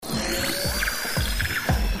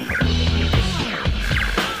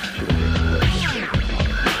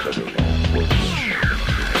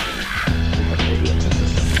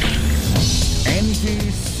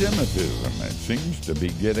to be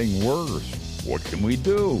getting worse. What can we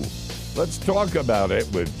do? Let's talk about it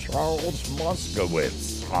with Charles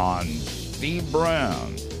Moscowitz on Steve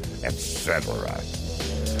Brown, etc.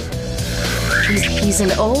 He's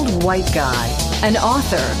an old white guy, an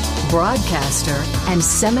author, broadcaster, and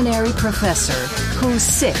seminary professor who's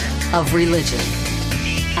sick of religion.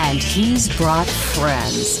 And he's brought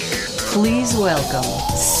friends. Please welcome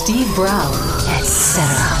Steve Brown, etc.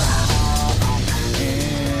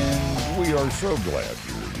 And we are so glad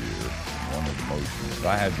you're here. One of the most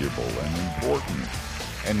valuable and important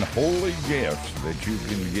and holy gifts that you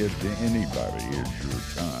can give to anybody is your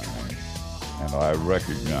time. And I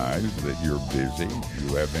recognize that you're busy,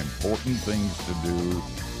 you have important things to do,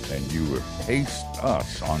 and you have placed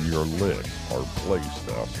us on your list, or placed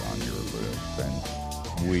us on your list,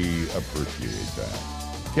 and we appreciate that.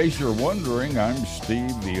 In case you're wondering, I'm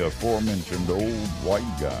Steve, the aforementioned old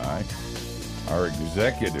white guy. Our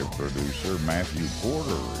executive producer, Matthew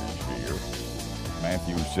Porter, is here.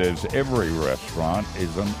 Matthew says every restaurant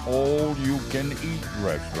is an all-you-can-eat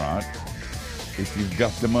restaurant if you've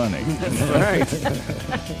got the money. Right.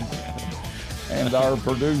 And our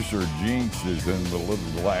producer, Jinx, is in the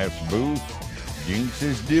little glass booth. Jinx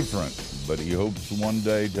is different, but he hopes one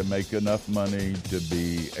day to make enough money to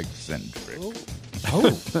be eccentric.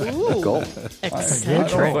 Goal. I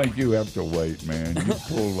don't think you have to wait, man. You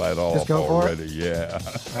pull that off already. Yeah.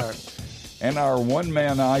 All right. And our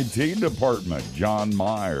one-man IT department, John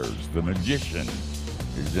Myers, the magician,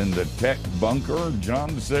 is in the tech bunker.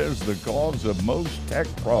 John says the cause of most tech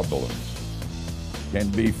problems can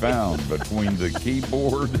be found between the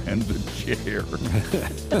keyboard and the chair.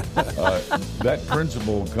 That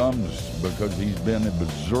principle comes because he's been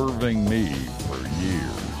observing me for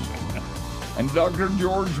years. And Dr.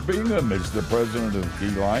 George Bingham is the president of Key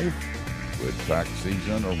Life. With tax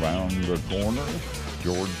season around the corner,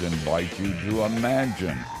 George invites you to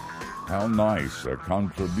imagine how nice a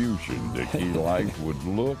contribution to Key Life would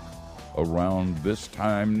look around this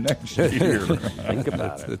time next year. Think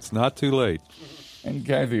about it. It's not too late. And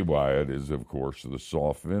Kathy Wyatt is, of course, the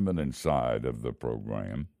soft feminine side of the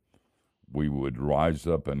program. We would rise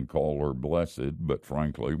up and call her blessed, but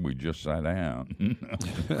frankly, we just sat down.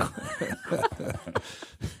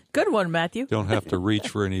 Good one, Matthew. Don't have to reach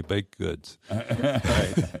for any baked goods.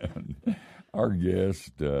 Our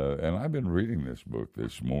guest, and I've been reading this book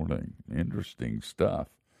this morning, interesting stuff.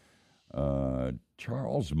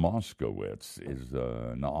 Charles Moscowitz is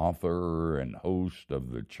an author and host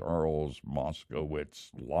of the Charles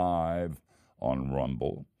Moscowitz Live on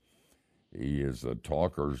Rumble. He is a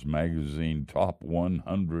Talkers Magazine Top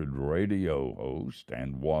 100 radio host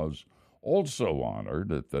and was also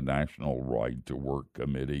honored at the National Right to Work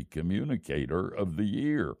Committee Communicator of the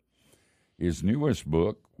Year. His newest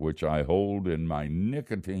book, which I hold in my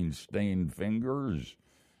nicotine-stained fingers,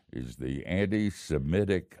 is The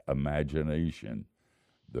Anti-Semitic Imagination,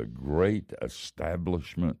 The Great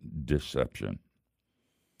Establishment Deception.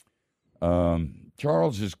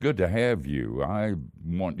 Charles, it's good to have you. I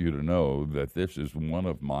want you to know that this is one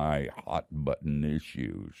of my hot-button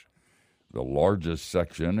issues. The largest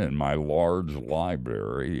section in my large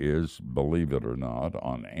library is, believe it or not,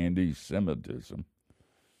 on anti-Semitism.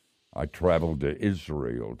 I traveled to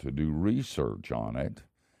Israel to do research on it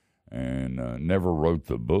and never wrote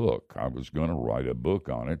the book. I was going to write a book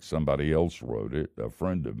on it. Somebody else wrote it, a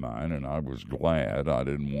friend of mine, and I was glad. I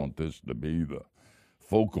didn't want this to be the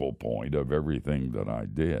focal point of everything that I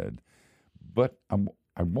did. But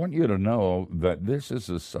I want you to know that this is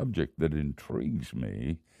a subject that intrigues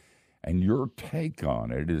me, and your take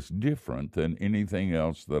on it is different than anything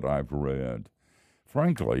else that I've read.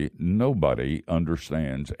 Frankly, nobody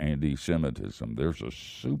understands anti-Semitism. There's a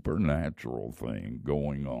supernatural thing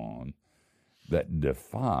going on that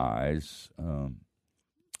defies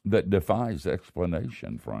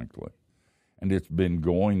explanation, frankly. And it's been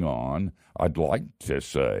going on. I'd like to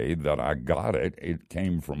say that I got it. It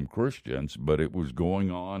came from Christians, but it was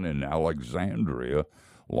going on in Alexandria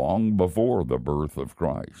long before the birth of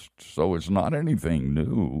Christ. So it's not anything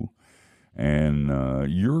new. And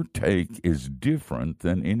your take is different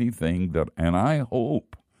than anything that, and I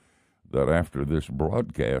hope that after this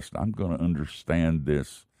broadcast, I'm going to understand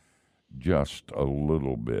this just a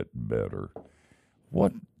little bit better.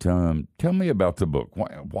 What? Tell me about the book.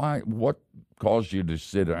 Why? What caused you to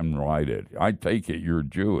sit and write it? I take it you're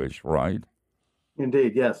Jewish, right?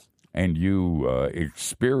 Indeed, yes. And you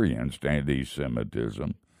experienced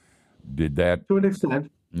anti-Semitism. Did that? To an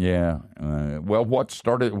extent. Yeah. Well,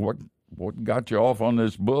 what got you off on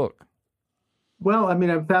this book? Well, I mean,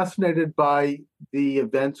 I'm fascinated by the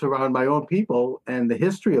events around my own people and the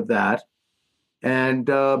history of that. And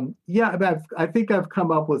I think I've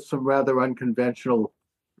come up with some rather unconventional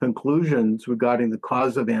conclusions regarding the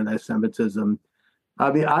cause of anti-Semitism.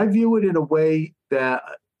 I mean, I view it in a way that,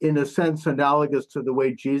 in a sense, analogous to the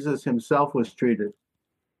way Jesus himself was treated.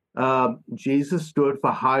 Jesus stood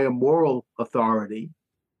for higher moral authority.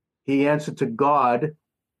 He answered to God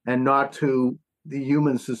and not to the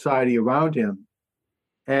human society around him.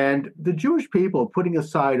 And the Jewish people, putting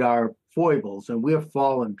aside our foibles, and we're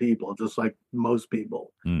fallen people, just like most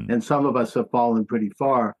people, and some of us have fallen pretty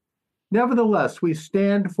far. Nevertheless, we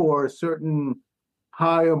stand for a certain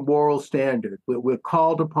higher moral standard. We're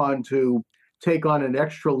called upon to take on an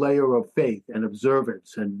extra layer of faith and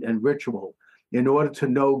observance and ritual in order to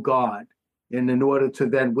know God and in order to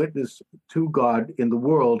then witness to God in the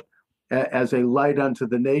world as a light unto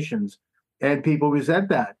the nations. And people resent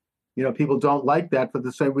that. You know, people don't like that for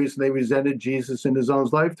the same reason they resented Jesus in his own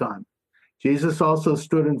lifetime. Jesus also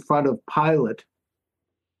stood in front of Pilate,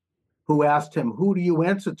 who asked him, "Who do you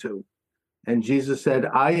answer to?" And Jesus said,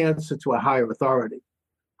 "I answer to a higher authority.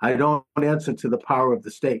 I don't answer to the power of the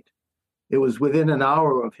state." It was within an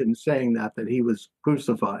hour of him saying that he was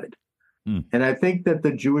crucified. And I think that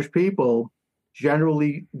the Jewish people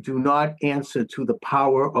generally do not answer to the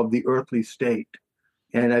power of the earthly state.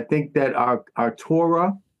 And I think that our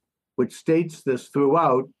Torah, which states this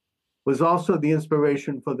throughout, was also the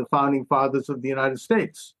inspiration for the founding fathers of the United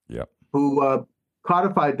States, who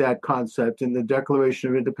codified that concept in the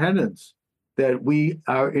Declaration of Independence, that we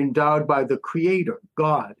are endowed by the Creator,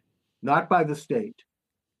 God, not by the state,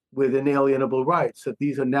 with inalienable rights, that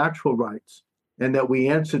these are natural rights, and that we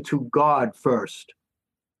answer to God first.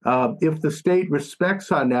 If the state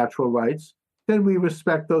respects our natural rights, then we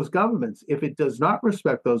respect those governments. If it does not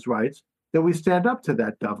respect those rights, then we stand up to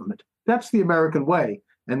that government. That's the American way.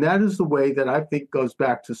 And that is the way that I think goes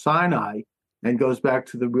back to Sinai and goes back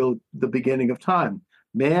to the beginning of time.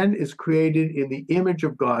 Man is created in the image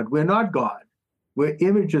of God. We're not God. We're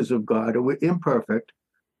images of God, or we're imperfect,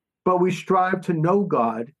 but we strive to know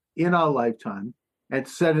God in our lifetime and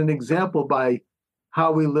set an example by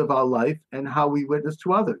how we live our life and how we witness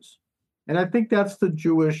to others. And I think that's the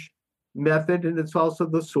Jewish method, and it's also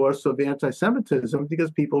the source of anti-Semitism,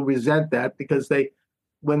 because people resent that, because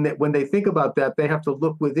when they think about that, they have to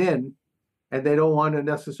look within, and they don't want to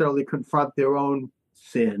necessarily confront their own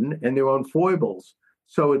sin and their own foibles.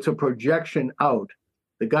 So it's a projection out.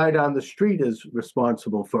 The guy down the street is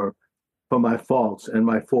responsible for my faults and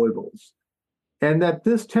my foibles. And that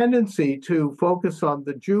this tendency to focus on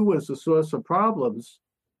the Jew as a source of problems,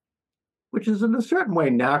 which is in a certain way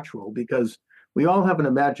natural, because we all have an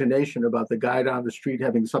imagination about the guy down the street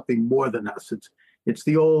having something more than us. It's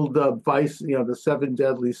the old vice, the 7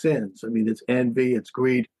 deadly sins. I mean, it's envy, it's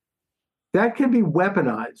greed. That can be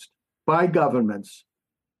weaponized by governments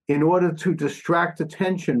in order to distract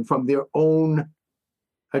attention from their own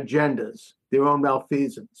agendas, their own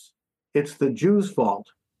malfeasance. It's the Jews' fault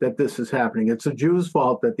that this is happening. It's the Jews'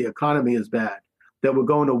 fault that the economy is bad, that we're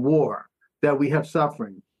going to war, that we have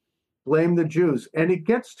suffering. Blame the Jews. And it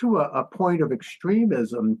gets to a point of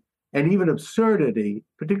extremism and even absurdity,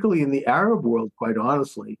 particularly in the Arab world, quite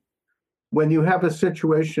honestly. When you have a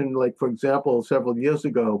situation like, for example, several years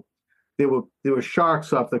ago, there were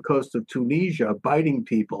sharks off the coast of Tunisia biting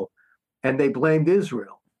people, and they blamed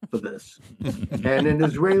Israel for this. And an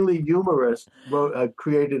Israeli humorist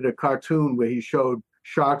created a cartoon where he showed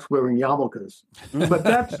sharks wearing yarmulkes. But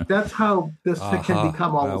that's how this can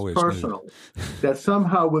become almost personal, that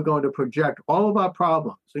somehow we're going to project all of our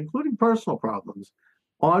problems, including personal problems,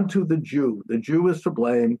 onto the Jew. The Jew is to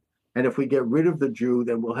blame, and if we get rid of the Jew,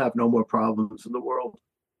 then we'll have no more problems in the world.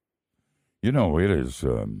 You know, it is,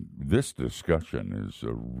 this discussion is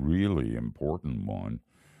a really important one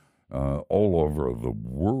all over the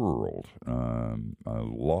world. A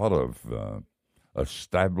lot of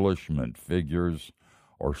establishment figures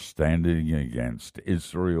are standing against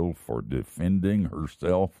Israel for defending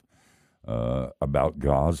herself about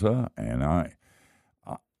Gaza, and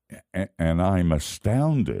I'm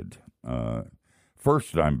astounded.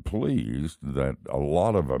 First, I'm pleased that a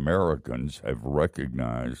lot of Americans have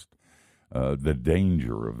recognized the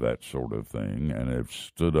danger of that sort of thing and have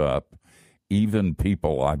stood up. Even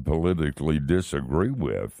people I politically disagree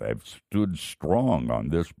with have stood strong on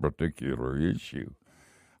this particular issue.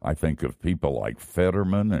 I think of people like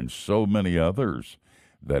Fetterman and so many others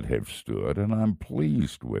that have stood, and I'm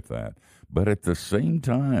pleased with that. But at the same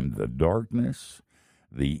time, the darkness,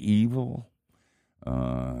 the evil,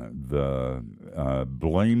 the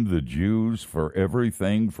blame the Jews for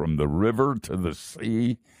everything from the river to the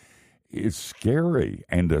sea is scary,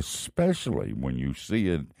 and especially when you see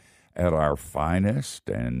it at our finest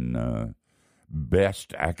and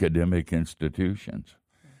best academic institutions.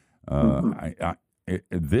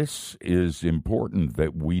 This is important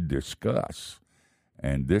that we discuss,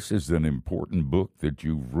 and this is an important book that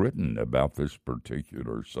you've written about this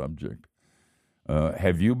particular subject.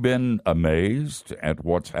 Have you been amazed at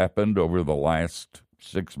what's happened over the last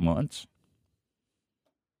 6 months?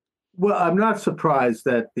 Well, I'm not surprised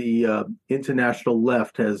that the international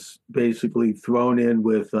left has basically thrown in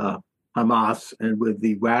with Hamas and with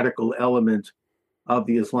the radical element of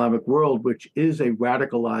the Islamic world, which is a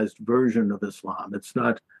radicalized version of Islam. It's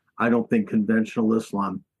not, I don't think, conventional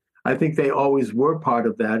Islam. I think they always were part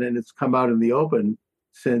of that, and it's come out in the open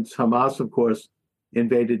since Hamas, of course,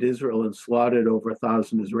 invaded Israel and slaughtered over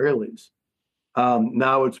 1,000 Israelis.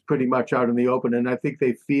 Now it's pretty much out in the open, and I think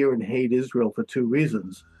they fear and hate Israel for two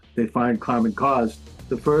reasons. They find common cause.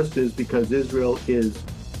 The first is because Israel is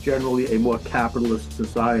generally a more capitalist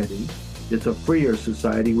society. It's a freer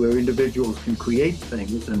society where individuals can create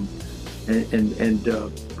things and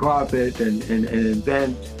profit and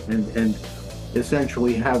invent and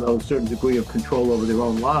essentially have a certain degree of control over their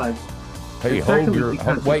own lives. Hey,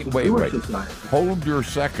 wait. Society. Hold your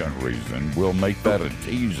second reason. We'll make that a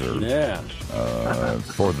teaser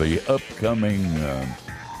for the upcoming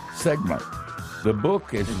segment. The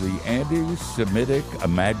book is The Anti-Semitic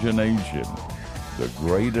Imagination, The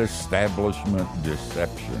Great Establishment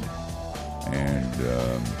Deception. And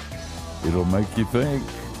it'll make you think,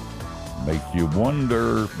 make you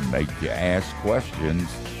wonder, make you ask questions.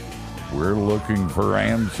 We're looking for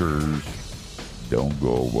answers. Don't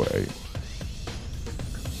go away.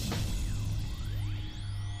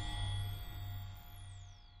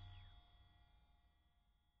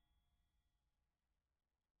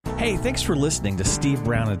 Hey, thanks for listening to Steve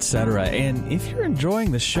Brown, etc. And if you're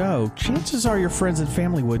enjoying the show, chances are your friends and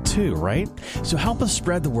family would too, right? So help us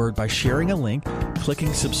spread the word by sharing a link,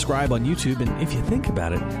 clicking subscribe on YouTube, and if you think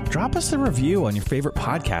about it, drop us a review on your favorite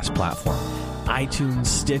podcast platform. iTunes,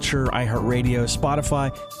 Stitcher, iHeartRadio,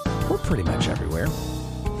 Spotify. We're pretty much everywhere.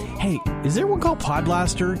 Hey, is there one called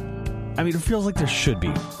Podblaster? I mean, it feels like there should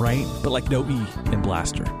be, right? But like no E in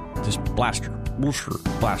Blaster. Just Blaster.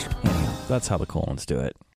 Blaster. Anyhow, that's how the colons do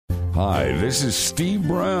it. Hi, this is Steve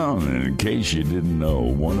Brown, and in case you didn't know,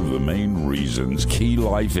 one of the main reasons Key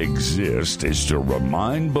Life exists is to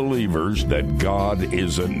remind believers that God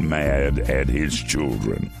isn't mad at His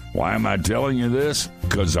children. Why am I telling you this?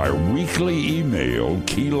 Because our weekly email,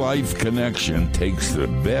 Key Life Connection, takes the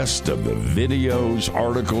best of the videos,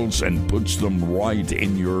 articles, and puts them right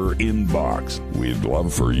in your inbox. We'd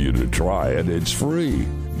love for you to try it. It's free.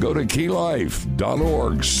 Go to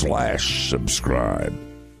keylife.org/subscribe.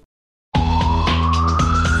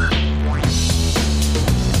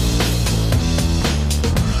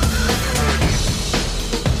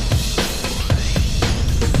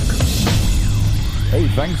 Hey,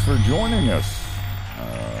 thanks for joining us.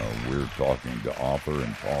 We're talking to author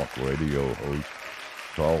and talk radio host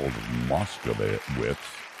Charles Moscowitz.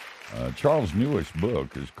 Charles' newest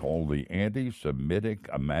book is called The Anti-Semitic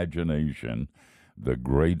Imagination, The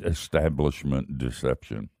Great Establishment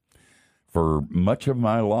Deception. For much of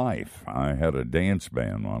my life, I had a dance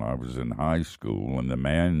band when I was in high school, and the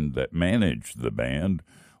man that managed the band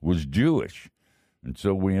was Jewish. And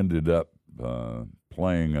so we ended up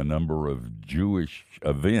playing a number of Jewish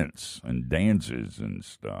events and dances and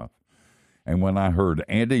stuff. And when I heard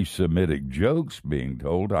anti-Semitic jokes being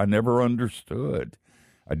told, I never understood.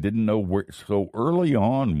 I didn't know where. So early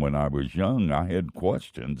on when I was young, I had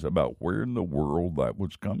questions about where in the world that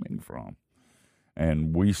was coming from.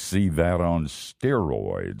 And we see that on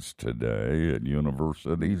steroids today at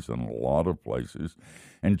universities and a lot of places.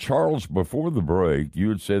 And Charles, before the break, you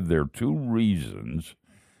had said there are two reasons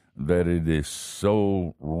that it is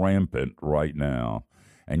so rampant right now,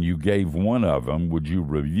 and you gave one of them. Would you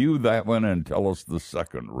review that one and tell us the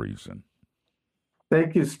second reason?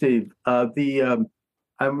 Thank you, Steve. I'm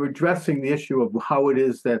addressing the issue of how it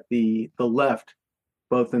is that the left,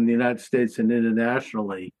 both in the United States and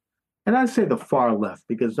internationally, and I'd say the far left,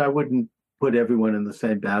 because I wouldn't put everyone in the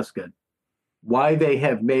same basket, why they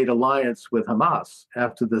have made alliance with Hamas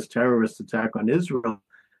after this terrorist attack on Israel.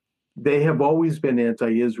 They have always been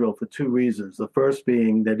anti-Israel for two reasons. The first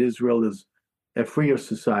being that Israel is a freer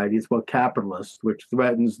society. It's more capitalist, which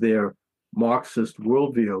threatens their Marxist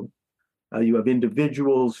worldview. You have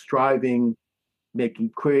individuals striving,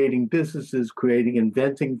 creating businesses,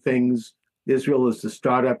 inventing things. Israel is the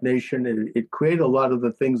startup nation. It created a lot of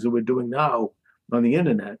the things that we're doing now on the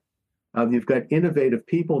internet. You've got innovative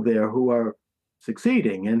people there who are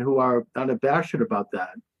succeeding and who are unabashed about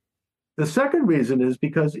that. The second reason is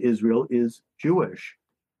because Israel is Jewish.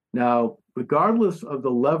 Now, regardless of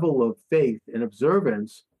the level of faith and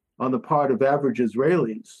observance on the part of average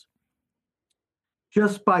Israelis,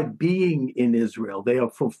 just by being in Israel, they are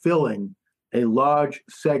fulfilling a large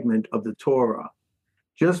segment of the Torah.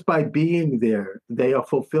 Just by being there, they are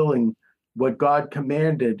fulfilling what God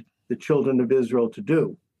commanded the children of Israel to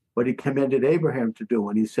do, what he commanded Abraham to do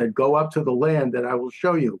when he said, go up to the land that I will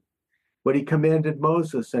show you, what he commanded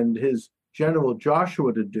Moses and his general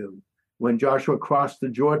Joshua to do when Joshua crossed the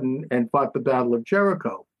Jordan and fought the Battle of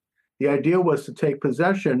Jericho. The idea was to take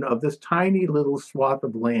possession of this tiny little swath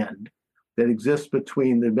of land that exists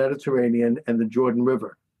between the Mediterranean and the Jordan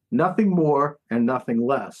River, nothing more and nothing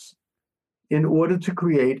less, in order to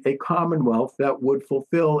create a commonwealth that would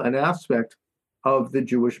fulfill an aspect of the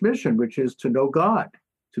Jewish mission, which is to know God,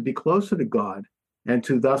 to be closer to God, and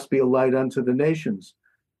to thus be a light unto the nations.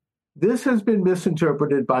 This has been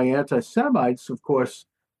misinterpreted by anti-Semites, of course,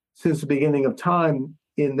 since the beginning of time,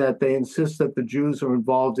 in that they insist that the Jews are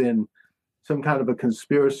involved in some kind of a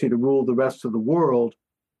conspiracy to rule the rest of the world.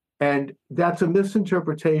 And that's a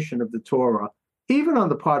misinterpretation of the Torah, even on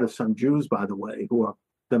the part of some Jews, by the way, who are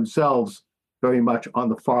themselves very much on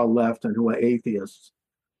the far left and who are atheists.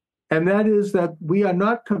 And that is that we are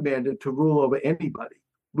not commanded to rule over anybody.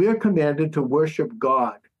 We are commanded to worship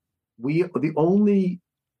God. The only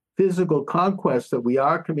physical conquest that we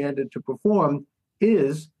are commanded to perform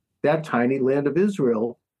is that tiny land of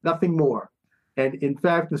Israel, nothing more. And in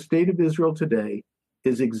fact, the state of Israel today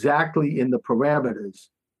is exactly in the parameters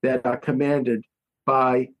that are commanded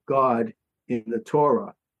by God in the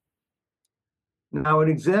Torah. Now, an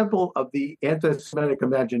example of the anti-Semitic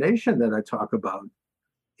imagination that I talk about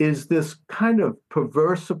is this kind of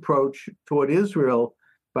perverse approach toward Israel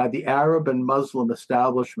by the Arab and Muslim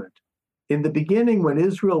establishment. In the beginning, when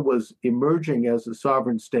Israel was emerging as a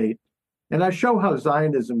sovereign state, and I show how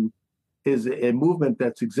Zionism is a movement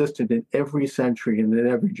that's existed in every century and in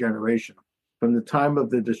every generation, from the time of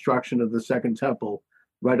the destruction of the Second Temple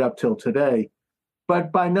right up till today.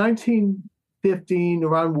 But by 1915,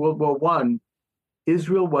 around World War I,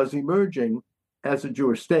 Israel was emerging as a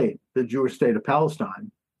Jewish state, the Jewish state of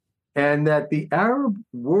Palestine, and that the Arab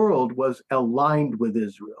world was aligned with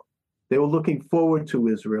Israel. They were looking forward to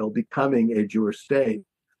Israel becoming a Jewish state.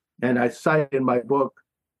 And I cite in my book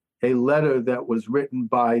a letter that was written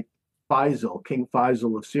by Faisal, King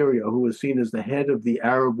Faisal of Syria, who was seen as the head of the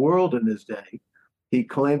Arab world in his day. He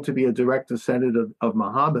claimed to be a direct descendant of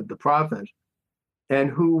Muhammad, the prophet,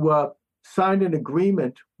 and who signed an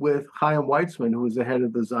agreement with Chaim Weizmann, who was the head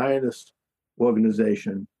of the Zionist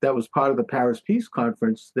organization that was part of the Paris Peace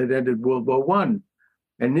Conference that ended World War I.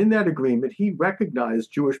 And in that agreement, he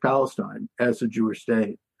recognized Jewish Palestine as a Jewish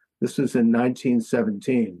state. This was in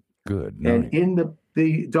 1917. Good. And Nice. in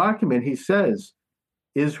the document, he says,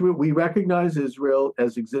 Israel, we recognize Israel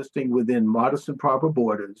as existing within modest and proper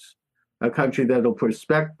borders, a country that will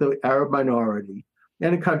respect the Arab minority,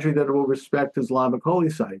 and a country that will respect Islamic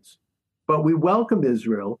holy sites. But we welcome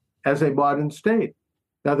Israel as a modern state.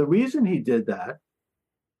 Now, the reason he did that,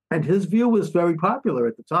 and his view was very popular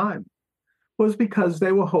at the time, was because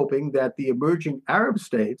they were hoping that the emerging Arab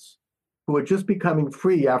states, who were just becoming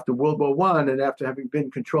free after World War I and after having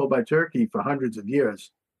been controlled by Turkey for hundreds of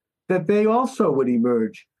years, that they also would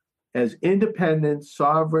emerge as independent,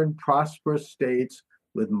 sovereign, prosperous states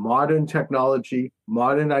with modern technology,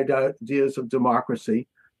 modern ideas of democracy,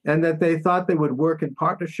 and that they thought they would work in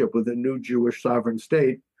partnership with a new Jewish sovereign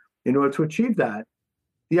state in order to achieve that.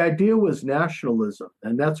 The idea was nationalism,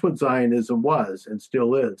 and that's what Zionism was and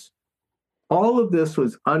still is. All of this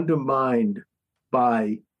was undermined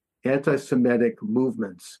by anti-Semitic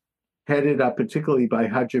movements headed up particularly by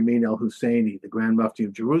Hajj Amin al-Husseini, the Grand Mufti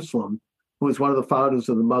of Jerusalem, who was one of the founders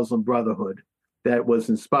of the Muslim Brotherhood that was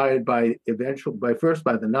inspired first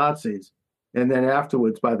by the Nazis and then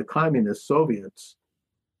afterwards by the communist Soviets.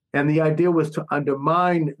 And the idea was to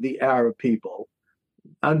undermine the Arab people,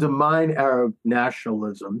 undermine Arab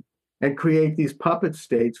nationalism, and create these puppet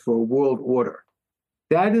states for a world order.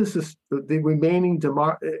 That is the remaining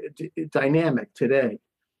dynamic today.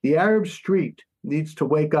 The Arab street needs to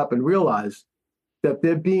wake up and realize that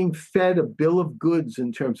they're being fed a bill of goods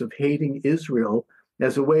in terms of hating Israel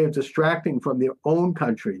as a way of distracting from their own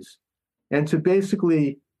countries and to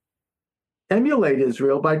basically emulate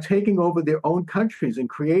Israel by taking over their own countries and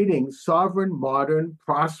creating sovereign, modern,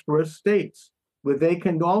 prosperous states where they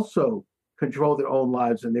can also control their own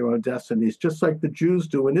lives and their own destinies, just like the Jews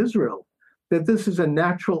do in Israel. That this is a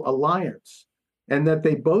natural alliance and that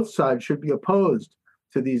they both sides should be opposed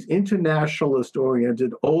to these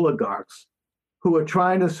internationalist-oriented oligarchs who are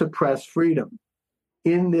trying to suppress freedom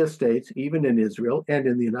in their states, even in Israel and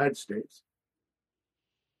in the United States.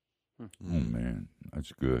 Oh man,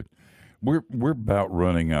 that's good. We're about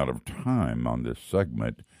running out of time on this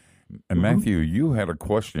segment. And Matthew, you had a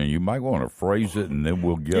question. You might want to phrase it, and then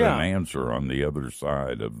we'll get an answer on the other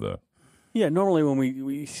side of the. Yeah, normally when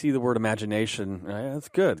we see the word imagination, that's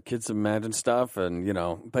good. Kids imagine stuff, and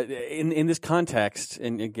But in this context,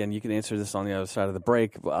 and again, you can answer this on the other side of the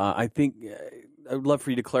break. I think I would love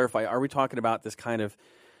for you to clarify. Are we talking about this kind of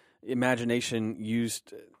imagination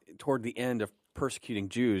used toward the end of persecuting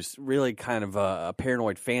Jews? Really, kind of a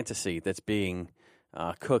paranoid fantasy that's being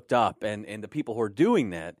cooked up, and the people who are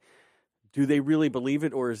doing that. Do they really believe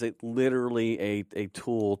it, or is it literally a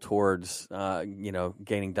tool towards,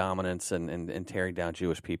 gaining dominance and tearing down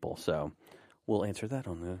Jewish people? So we'll answer that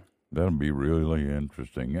on the. That'll be really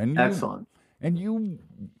interesting. And Excellent.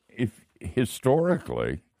 If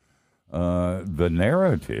historically, the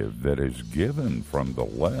narrative that is given from the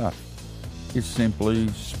left is simply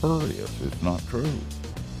spurious. It's not true.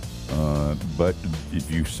 But if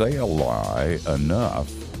you say a lie enough,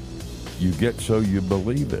 you get so you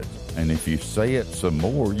believe it. And if you say it some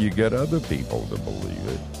more, you get other people to believe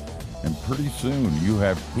it. And pretty soon you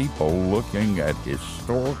have people looking at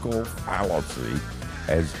historical fallacy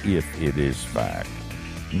as if it is fact.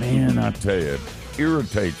 Man, I tell you, it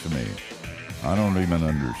irritates me. I don't even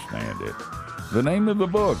understand it. The name of the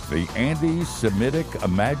book, The Anti-Semitic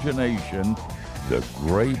Imagination, The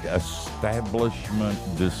Great Establishment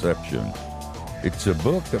Deception. It's a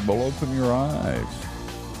book that will open your eyes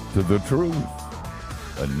to the truth.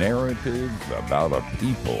 A narrative about a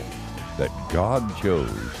people that God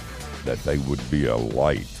chose that they would be a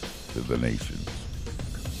light to the nations.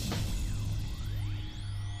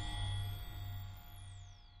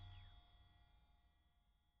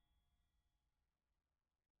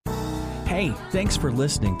 Hey, thanks for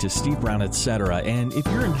listening to Steve Brown, etc. And if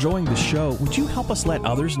you're enjoying the show, would you help us let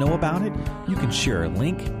others know about it? You can share a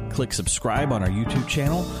link, click subscribe on our YouTube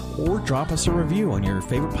channel, or drop us a review on your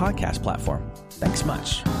favorite podcast platform. Thanks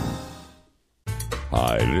much.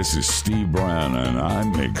 Hi, this is Steve Brown, and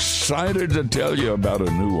I'm excited to tell you about a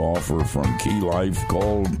new offer from Key Life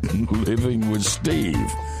called Living with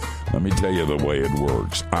Steve. Let me tell you the way it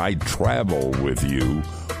works. I travel with you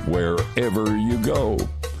wherever you go.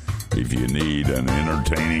 If you need an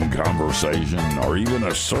entertaining conversation or even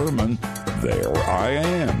a sermon, there I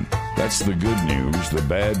am. That's the good news. The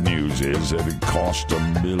bad news is that it cost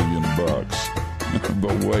 $1 million.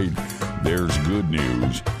 But wait, there's good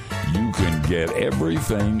news. You can get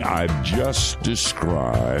everything I've just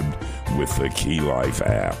described with the Key Life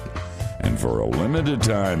app. And for a limited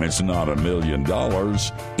time, it's not $1 million.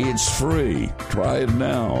 It's free. Try it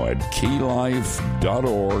now at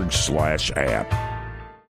keylife.org/app.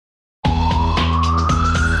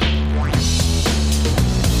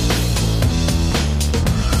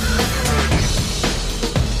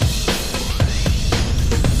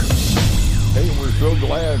 So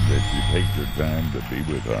glad that you take the time to be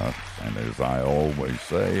with us. And as I always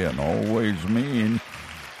say and always mean,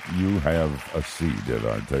 you have a seat at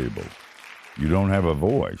our table. You don't have a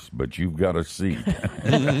voice, but you've got a seat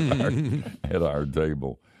at our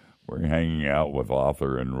table. We're hanging out with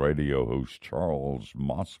author and radio host Charles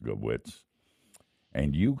Moscowitz.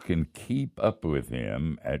 And you can keep up with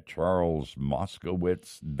him at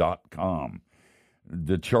charlesmoscowitz.com.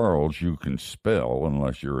 The Charles you can spell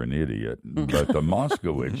unless you're an idiot, but the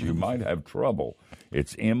Moskowitz you might have trouble.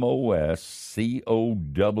 It's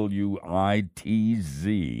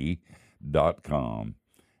MOSCOWITZ.com.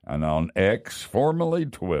 And on X, formerly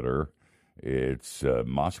Twitter, it's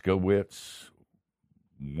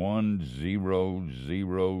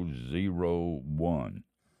Moskowitz10001.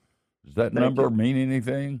 Does that number mean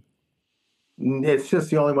anything? It's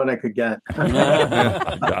just the only one I could get.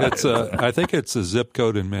 I think it's a zip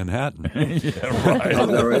code in Manhattan. Yeah, right.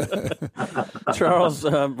 Charles,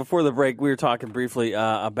 before the break, we were talking briefly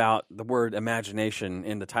about the word imagination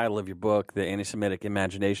in the title of your book, The Anti-Semitic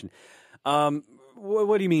Imagination.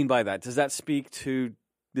 What do you mean by that? Does that speak to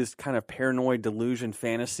this kind of paranoid delusion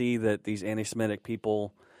fantasy that these anti-Semitic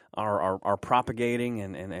people are propagating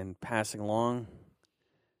and passing along?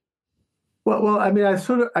 Well, I mean, I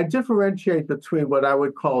differentiate between what I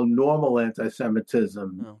would call normal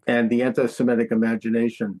anti-Semitism and the anti-Semitic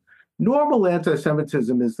imagination. Normal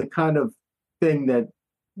anti-Semitism is the kind of thing that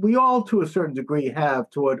we all, to a certain degree, have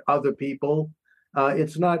toward other people.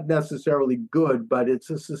 It's not necessarily good, but it's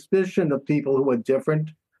a suspicion of people who are different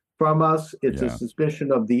from us. It's a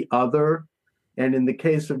suspicion of the other. And in the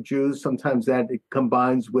case of Jews, sometimes that it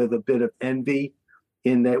combines with a bit of envy,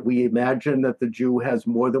 in that we imagine that the Jew has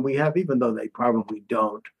more than we have, even though they probably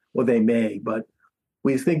don't, or they may. But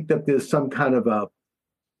we think that there's some kind of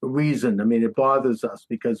reason. I mean, it bothers us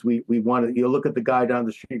because we want to, you look at the guy down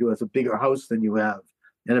the street who has a bigger house than you have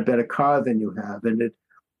and a better car than you have. And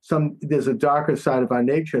there's a darker side of our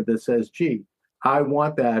nature that says, gee, I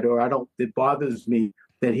want that, or it bothers me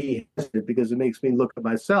that he has it because it makes me look at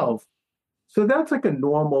myself. So that's like a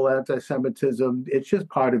normal anti-Semitism. It's just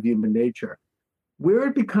part of human nature. Where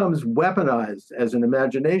it becomes weaponized as an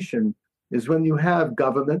imagination is when you have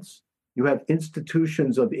governments, you have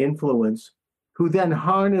institutions of influence who then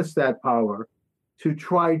harness that power to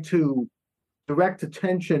try to direct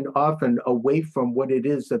attention often away from what it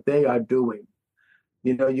is that they are doing.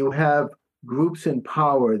 You have groups in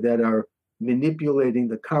power that are manipulating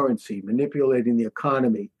the currency, manipulating the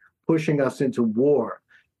economy, pushing us into war,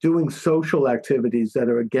 doing social activities that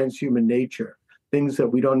are against human nature, things that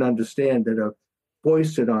we don't understand that are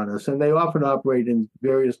foisted on us. And they often operate in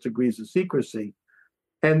various degrees of secrecy.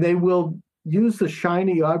 And they will use the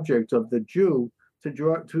shiny object of the Jew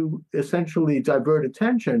to essentially divert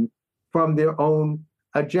attention from their own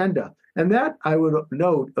agenda. And that, I would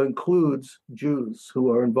note, includes Jews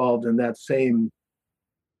who are involved in that same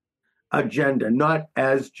agenda, not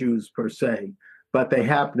as Jews per se, but they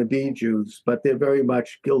happen to be Jews, but they're very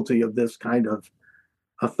much guilty of this kind of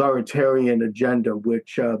authoritarian agenda,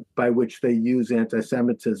 by which they use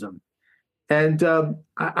anti-Semitism. And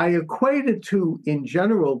I equate it to, in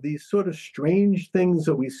general, these sort of strange things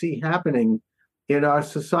that we see happening in our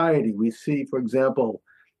society. We see, for example,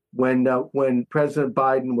 when President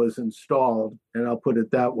Biden was installed, and I'll put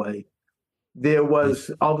it that way, there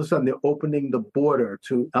was all of a sudden they're opening the border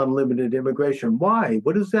to unlimited immigration. Why?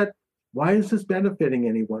 What is that? Why is this benefiting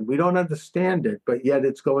anyone? We don't understand it, but yet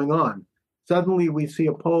it's going on. Suddenly we see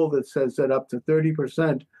a poll that says that up to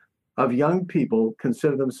 30% of young people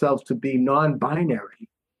consider themselves to be non-binary.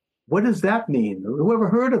 What does that mean? Who ever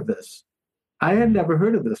heard of this? I had never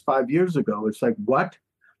heard of this 5 years ago. It's like, what?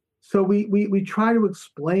 So we try to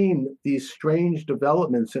explain these strange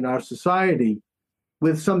developments in our society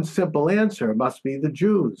with some simple answer. It must be the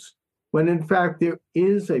Jews. When in fact there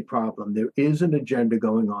is a problem, there is an agenda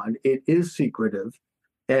going on, it is secretive,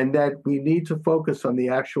 and that we need to focus on the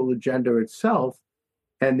actual agenda itself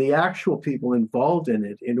and the actual people involved in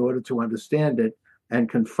it in order to understand it and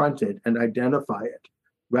confront it and identify it,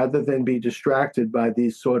 rather than be distracted by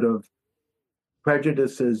these sort of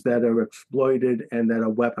prejudices that are exploited and that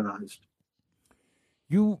are weaponized.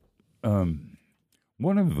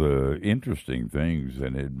 One of the interesting things,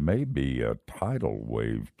 and it may be a tidal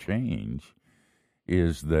wave change,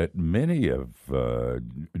 is that many of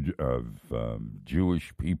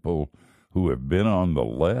Jewish people who have been on the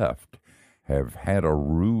left have had a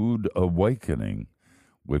rude awakening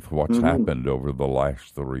with what's happened over the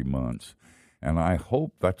last 3 months. And I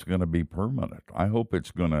hope that's going to be permanent. I hope it's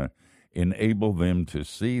going to enable them to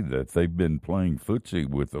see that they've been playing footsie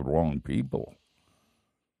with the wrong people.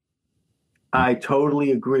 I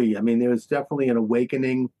totally agree. I mean, there's definitely an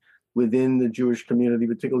awakening within the Jewish community,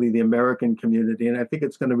 particularly the American community. And I think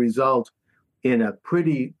it's going to result in a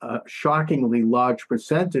pretty shockingly large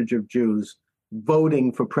percentage of Jews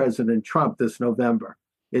voting for President Trump this November.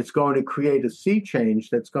 It's going to create a sea change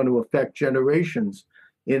that's going to affect generations.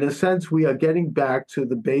 In a sense, we are getting back to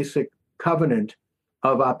the basic covenant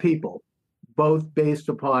of our people, both based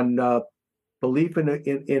upon belief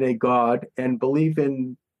in a God and belief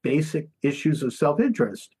in basic issues of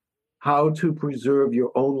self-interest, how to preserve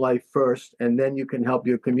your own life first, and then you can help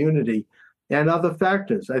your community, and other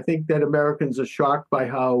factors. I think that Americans are shocked by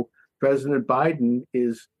how President Biden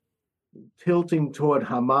is tilting toward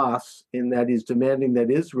Hamas, in that he's demanding that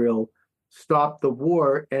Israel stop the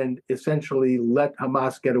war and essentially let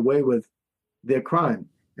Hamas get away with their crime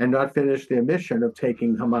and not finish their mission of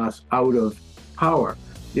taking Hamas out of power.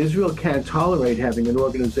 Israel can't tolerate having an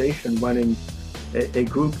organization running a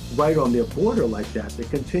group right on their border like that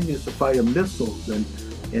continues to fire missiles and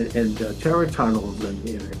terror tunnels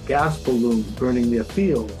and gas balloons burning their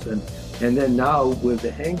fields, and then now with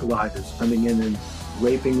the hang gliders coming in and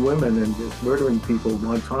raping women and just murdering people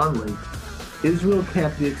wantonly. Israel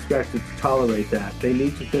can't be expected to tolerate that. They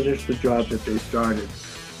need to finish the job that they started.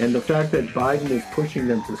 And the fact that Biden is pushing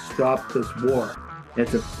them to stop this war and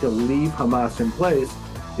to leave Hamas in place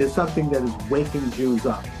is something that is waking Jews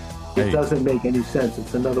up. It doesn't make any sense.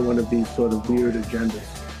 It's another one of these sort of weird agendas.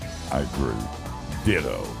 I agree.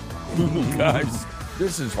 Ditto. Guys,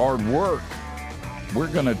 this is hard work. We're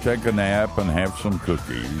going to take a nap and have some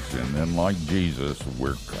cookies, and then like Jesus,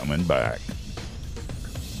 we're coming back.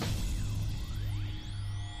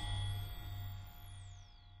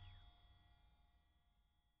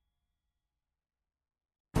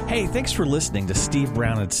 Hey, thanks for listening to Steve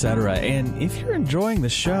Brown, etc. And if you're enjoying the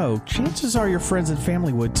show, chances are your friends and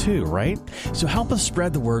family would too, right? So help us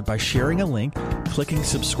spread the word by sharing a link, clicking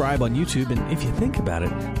subscribe on YouTube, and if you think about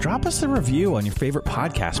it, drop us a review on your favorite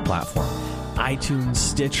podcast platform. iTunes,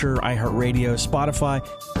 Stitcher, iHeartRadio, Spotify.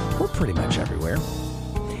 We're pretty much everywhere.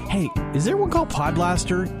 Hey, is there one called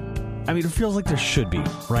Podblaster? I mean, it feels like there should be,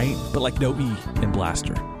 right? But like no E in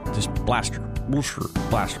Blaster. Just Blaster.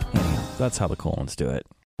 Blaster. Anyhow, that's how the colons do it.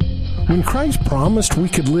 When Christ promised we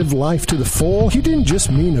could live life to the full, he didn't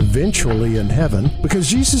just mean eventually in heaven, because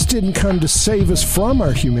Jesus didn't come to save us from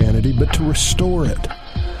our humanity, but to restore it.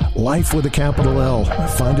 Life with a capital L.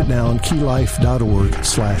 Find it now on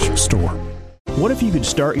keylife.org/store. What if you could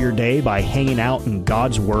start your day by hanging out in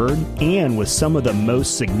God's Word and with some of the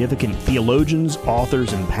most significant theologians,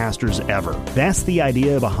 authors, and pastors ever? That's the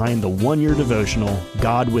idea behind the one-year devotional,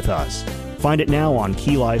 God with Us. Find it now on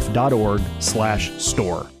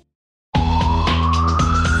keylife.org/store.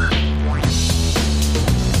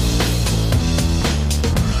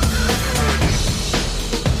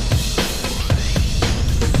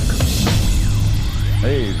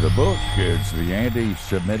 Hey, the book is The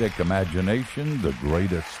Anti-Semitic Imagination, The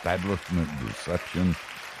Great Establishment Deception.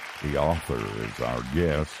 The author is our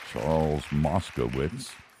guest, Charles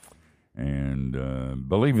Moscowitz. And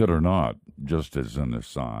believe it or not, just as an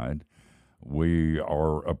aside, we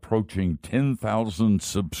are approaching 10,000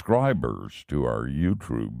 subscribers to our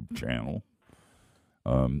YouTube channel.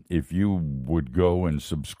 If you would go and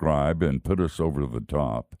subscribe and put us over the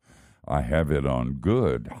top, I have it on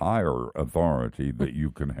good, higher authority that you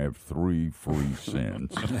can have 3 free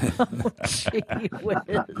cents. Gee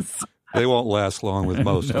whiz. They won't last long with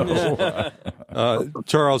most of us.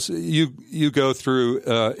 Charles, you go through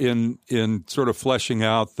in sort of fleshing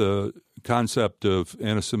out the concept of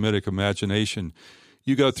anti-Semitic imagination.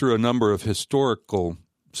 You go through a number of historical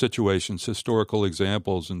situations, historical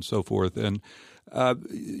examples, and so forth. And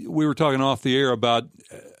we were talking off the air about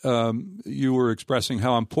you were expressing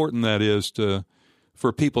how important that is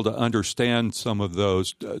for people to understand some of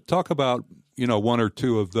those. Talk about one or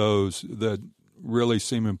two of those that really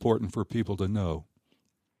seem important for people to know.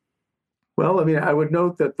 Well, I mean, I would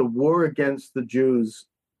note that the war against the Jews,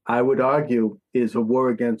 I would argue, is a war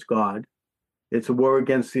against God. It's a war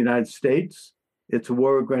against the United States. It's a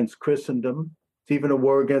war against Christendom. It's even a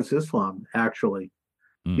war against Islam, actually,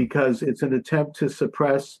 because it's an attempt to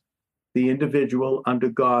suppress the individual under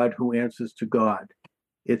God who answers to God.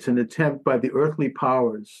 It's an attempt by the earthly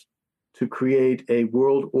powers to create a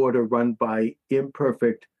world order run by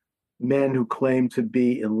imperfect men who claim to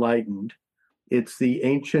be enlightened. It's the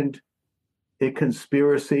ancient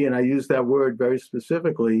conspiracy, and I use that word very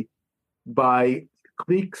specifically, by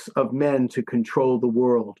cliques of men to control the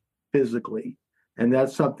world physically. And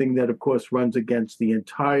that's something that, of course, runs against the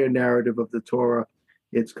entire narrative of the Torah.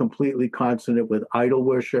 It's completely consonant with idol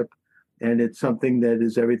worship, and it's something that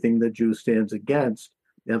is everything that Jews stands against,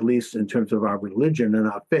 at least in terms of our religion and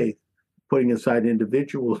our faith, putting aside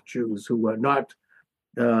individual Jews who are not,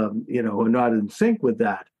 who are not in sync with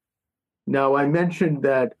that. Now, I mentioned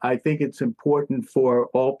that I think it's important for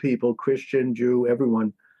all people, Christian, Jew,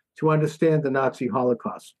 everyone, to understand the Nazi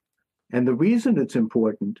Holocaust. And the reason it's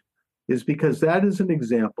important is because that is an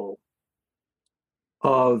example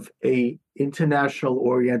of a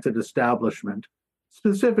international-oriented establishment,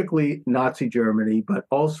 specifically Nazi Germany, but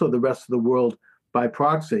also the rest of the world by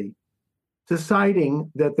proxy,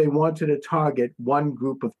 deciding that they wanted to target one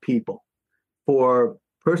group of people for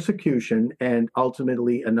persecution and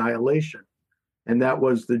ultimately annihilation, and that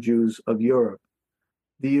was the Jews of Europe.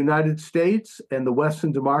 The United States and the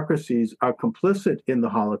Western democracies are complicit in the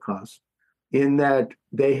Holocaust in that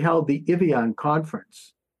they held the Evian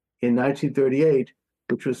Conference in 1938,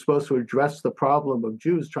 which was supposed to address the problem of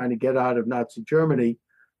Jews trying to get out of Nazi Germany,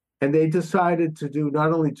 and they decided to do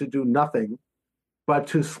not only to do nothing, but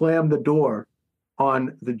to slam the door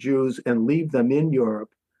on the Jews and leave them in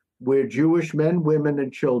Europe, where Jewish men, women,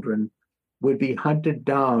 and children would be hunted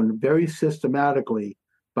down very systematically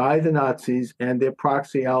by the Nazis and their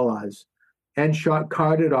proxy allies and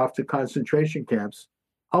carted off to concentration camps,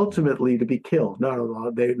 ultimately to be killed.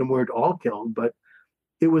 They weren't all killed, but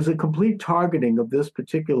it was a complete targeting of this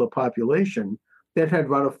particular population that had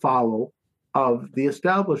run afoul of the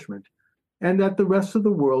establishment, and that the rest of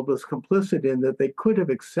the world was complicit in, that they could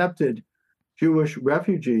have accepted Jewish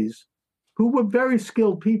refugees who were very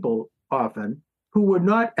skilled people often, who were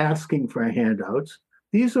not asking for handouts.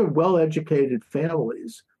 These are well-educated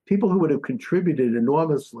families, people who would have contributed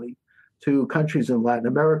enormously to countries in Latin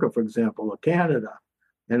America, for example, or Canada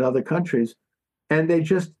and other countries. And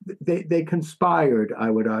they conspired, I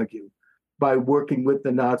would argue, by working with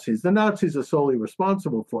the Nazis. The Nazis are solely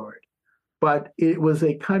responsible for it, but it was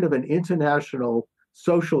a kind of an international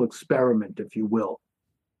social experiment, if you will.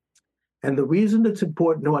 And the reason it's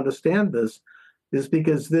important to understand this is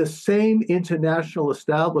because this same international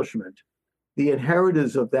establishment, the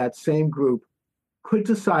inheritors of that same group, could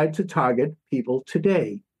decide to target people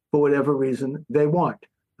today for whatever reason they want.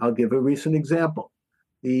 I'll give a recent example.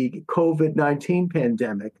 The COVID-19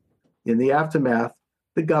 pandemic, in the aftermath,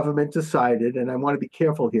 the government decided, and I want to be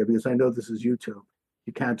careful here because I know this is YouTube,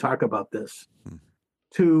 you can't talk about this,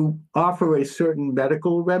 to offer a certain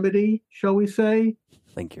medical remedy, shall we say,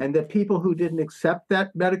 Thank you. and that people who didn't accept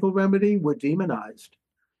that medical remedy were demonized.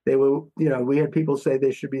 They were, we had people say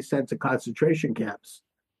they should be sent to concentration camps.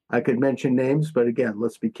 I could mention names, but again,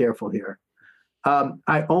 let's be careful here.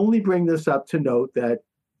 I only bring this up to note that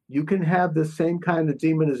you can have the same kind of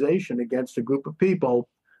demonization against a group of people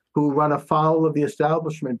who run afoul of the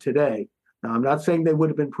establishment today. Now, I'm not saying they would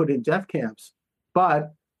have been put in death camps,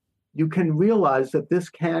 but you can realize that this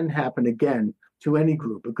can happen again to any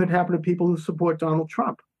group. It could happen to people who support Donald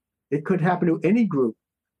Trump. It could happen to any group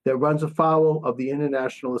that runs afoul of the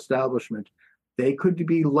international establishment. They could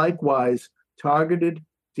be likewise targeted,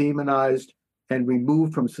 demonized, and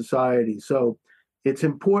removed from society. So it's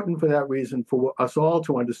important for that reason for us all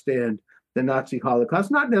to understand the Nazi Holocaust,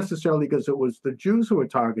 not necessarily because it was the Jews who were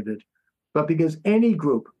targeted, but because any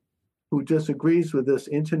group who disagrees with this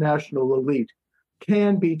international elite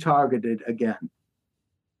can be targeted again.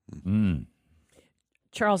 Mm.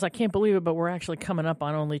 Charles, I can't believe it, but we're actually coming up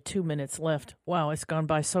on only 2 minutes left. Wow, it's gone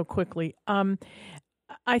by so quickly.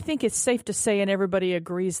 I think it's safe to say, and everybody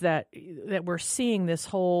agrees that we're seeing this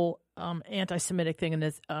whole anti-Semitic thing in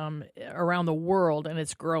this, around the world, and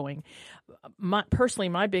it's growing. Personally,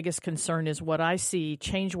 my biggest concern is what I see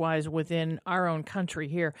change-wise within our own country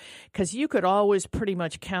here, because you could always pretty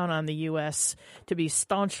much count on the U.S. to be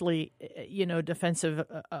staunchly, defensive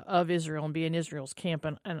of Israel and be in Israel's camp,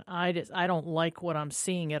 and I don't like what I'm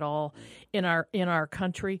seeing at all in our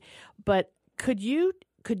country. But could you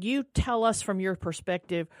tell us from your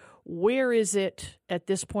perspective, where is it at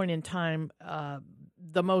this point in time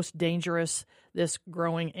the most dangerous, this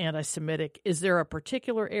growing anti-Semitic? Is there a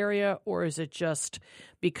particular area, or is it just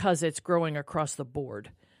because it's growing across the board?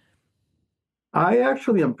 I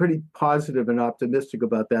actually am pretty positive and optimistic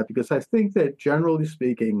about that because I think that generally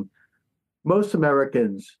speaking, most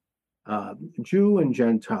Americans, Jew and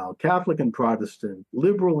Gentile, Catholic and Protestant,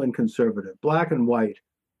 liberal and conservative, black and white,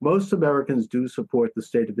 most Americans do support the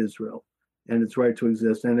state of Israel and its right to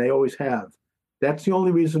exist, and they always have. That's the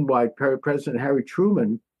only reason why President Harry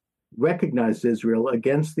Truman recognized Israel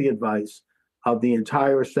against the advice of the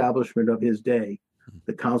entire establishment of his day.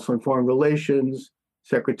 The Council on Foreign Relations,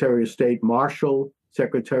 Secretary of State Marshall,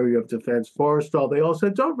 Secretary of Defense Forrestal, they all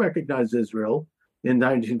said, don't recognize Israel in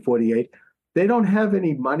 1948. They don't have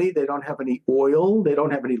any money, they don't have any oil, they don't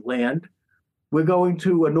have any land. We're going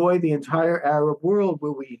to annoy the entire Arab world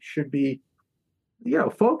where we should be,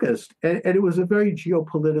 focused. And it was a very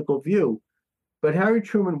geopolitical view. But Harry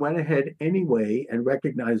Truman went ahead anyway and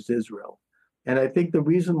recognized Israel. And I think the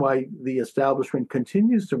reason why the establishment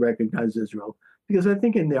continues to recognize Israel, because I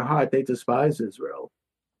think in their heart they despise Israel,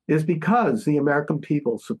 is because the American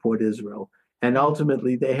people support Israel. And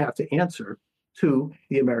ultimately they have to answer to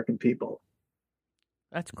the American people.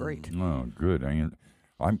 That's great. Oh, good. And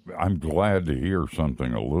I'm glad to hear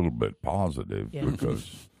something a little bit positive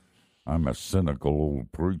because I'm a cynical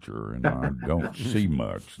old preacher and I don't see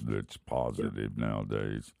much that's positive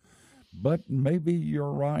nowadays. But maybe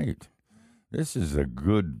you're right. This is a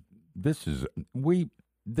good book.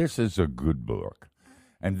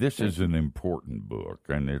 And this is an important book,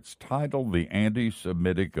 and it's titled The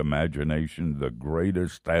Anti-Semitic Imagination, The Great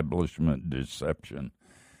Establishment Deception.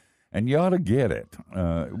 And you ought to get it.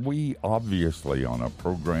 We obviously, on a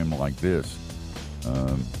program like this,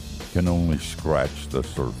 can only scratch the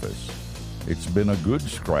surface. It's been a good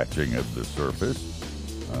scratching of the surface,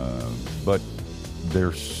 but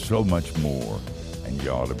there's so much more, and you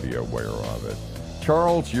ought to be aware of it.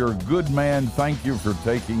 Charles, you're a good man. Thank you for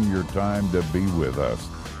taking your time to be with us.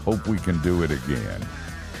 Hope we can do it again.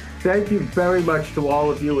 Thank you very much to all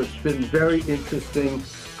of you. It's been very interesting.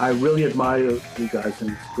 I really admire you guys,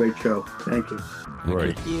 and it's a great show. Thank you.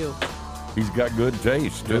 Great. Thank you. He's got good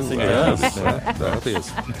taste, too. Yes, that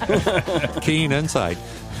is keen insight.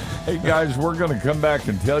 Hey, guys, we're going to come back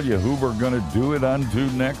and tell you who we're going to do it unto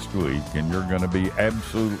next week, and you're going to be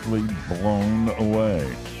absolutely blown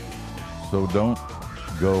away. So don't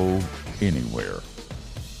go anywhere.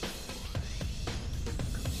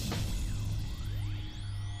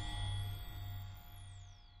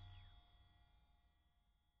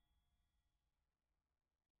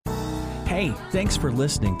 Hey, thanks for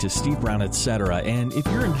listening to Steve Brown, etc. And if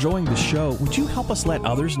you're enjoying the show, would you help us let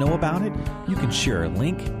others know about it? You can share a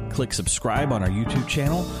link, click subscribe on our YouTube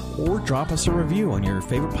channel, or drop us a review on your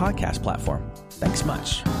favorite podcast platform. Thanks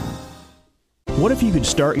much. What if you could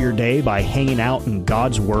start your day by hanging out in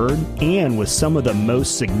God's Word and with some of the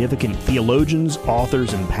most significant theologians,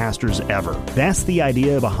 authors, and pastors ever? That's the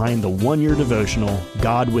idea behind the one-year devotional,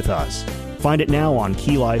 God with Us. Find it now on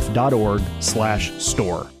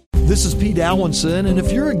keylife.org/store. This is Pete Alwinson, and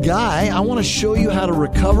if you're a guy, I want to show you how to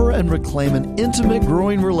recover and reclaim an intimate,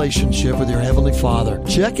 growing relationship with your Heavenly Father.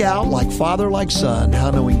 Check out Like Father, Like Son,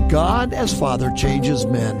 How Knowing God as Father Changes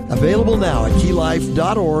Men. Available now at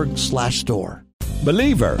keylife.org/store.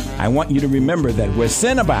 Believer, I want you to remember that where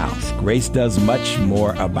sin abounds, grace does much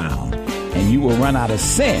more abound. And you will run out of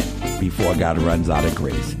sin before God runs out of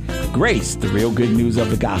grace. Grace, the real good news of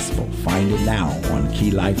the gospel. Find it now on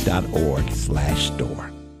keylife.org/store.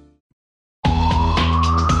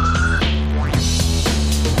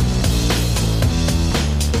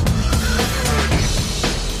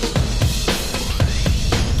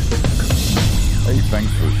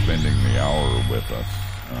 Thanks for spending the hour with us.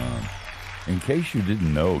 In case you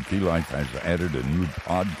didn't know, Key Life has added a new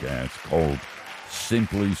podcast called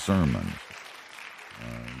Simply Sermons.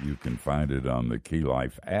 You can find it on the Key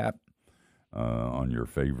Life app, on your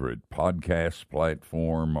favorite podcast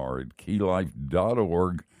platform, or at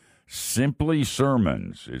keylife.org. Simply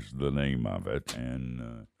Sermons is the name of it.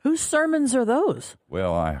 And whose sermons are those?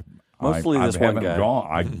 Well, I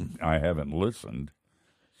haven't listened.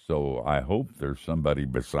 So I hope there's somebody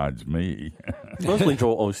besides me. Mostly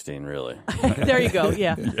Joel Osteen, really. There you go,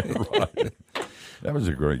 yeah. Yeah, right. That was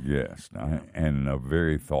a great guest, and a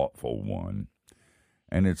very thoughtful one.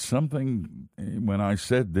 And it's something, when I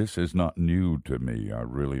said this is not new to me, I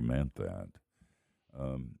really meant that.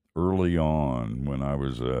 Early on, when I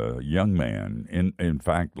was a young man, in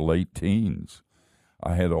fact, late teens,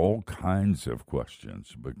 I had all kinds of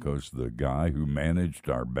questions because the guy who managed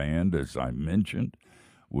our band, as I mentioned,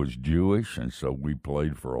 was Jewish, and so we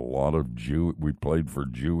played for we played for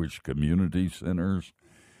Jewish community centers.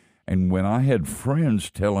 And when I had friends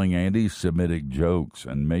telling anti-Semitic jokes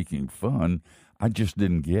and making fun, I just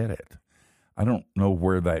didn't get it. I don't know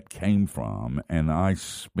where that came from, and I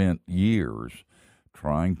spent years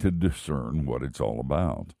trying to discern what it's all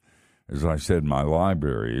about. As I said, my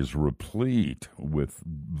library is replete with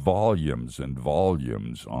volumes and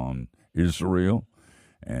volumes on Israel,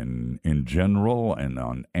 and in general, and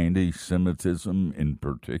on anti-Semitism in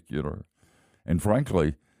particular. And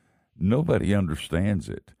frankly, nobody understands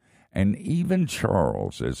it. And even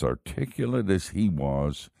Charles, as articulate as he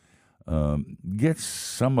was, gets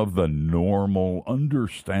some of the normal,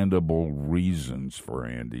 understandable reasons for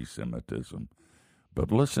anti-Semitism.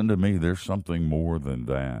 But listen to me, there's something more than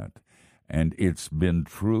that. And it's been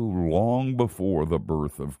true long before the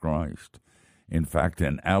birth of Christ. In fact,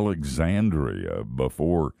 in Alexandria,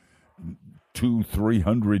 before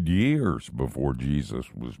 200-300 years before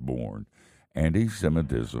Jesus was born,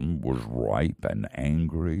 anti-Semitism was ripe and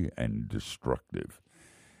angry and destructive.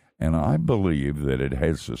 And I believe that it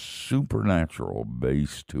has a supernatural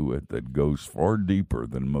base to it that goes far deeper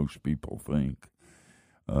than most people think.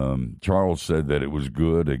 Charles said that it was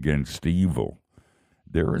good against evil.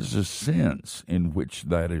 There is a sense in which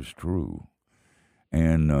that is true.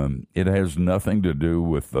 And it has nothing to do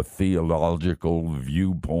with the theological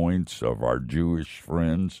viewpoints of our Jewish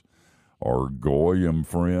friends or Goyim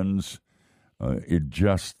friends.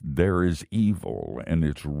 There is evil, and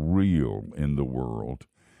it's real in the world.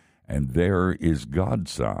 And there is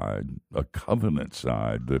God's side, a covenant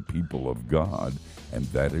side, the people of God, and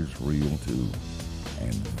that is real too.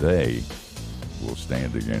 And they will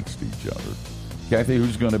stand against each other. Kathy,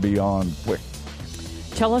 who's going to be on quick?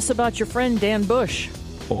 Tell us about your friend Dan Bush.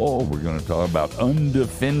 Oh, we're going to talk about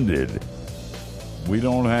undefended. We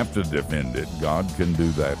don't have to defend it. God can do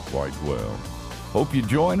that quite well. Hope you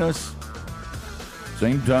join us.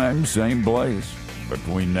 Same time, same place.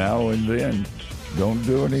 Between now and then, don't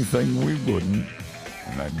do anything we wouldn't.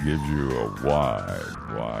 And that gives you a wide,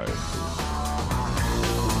 wide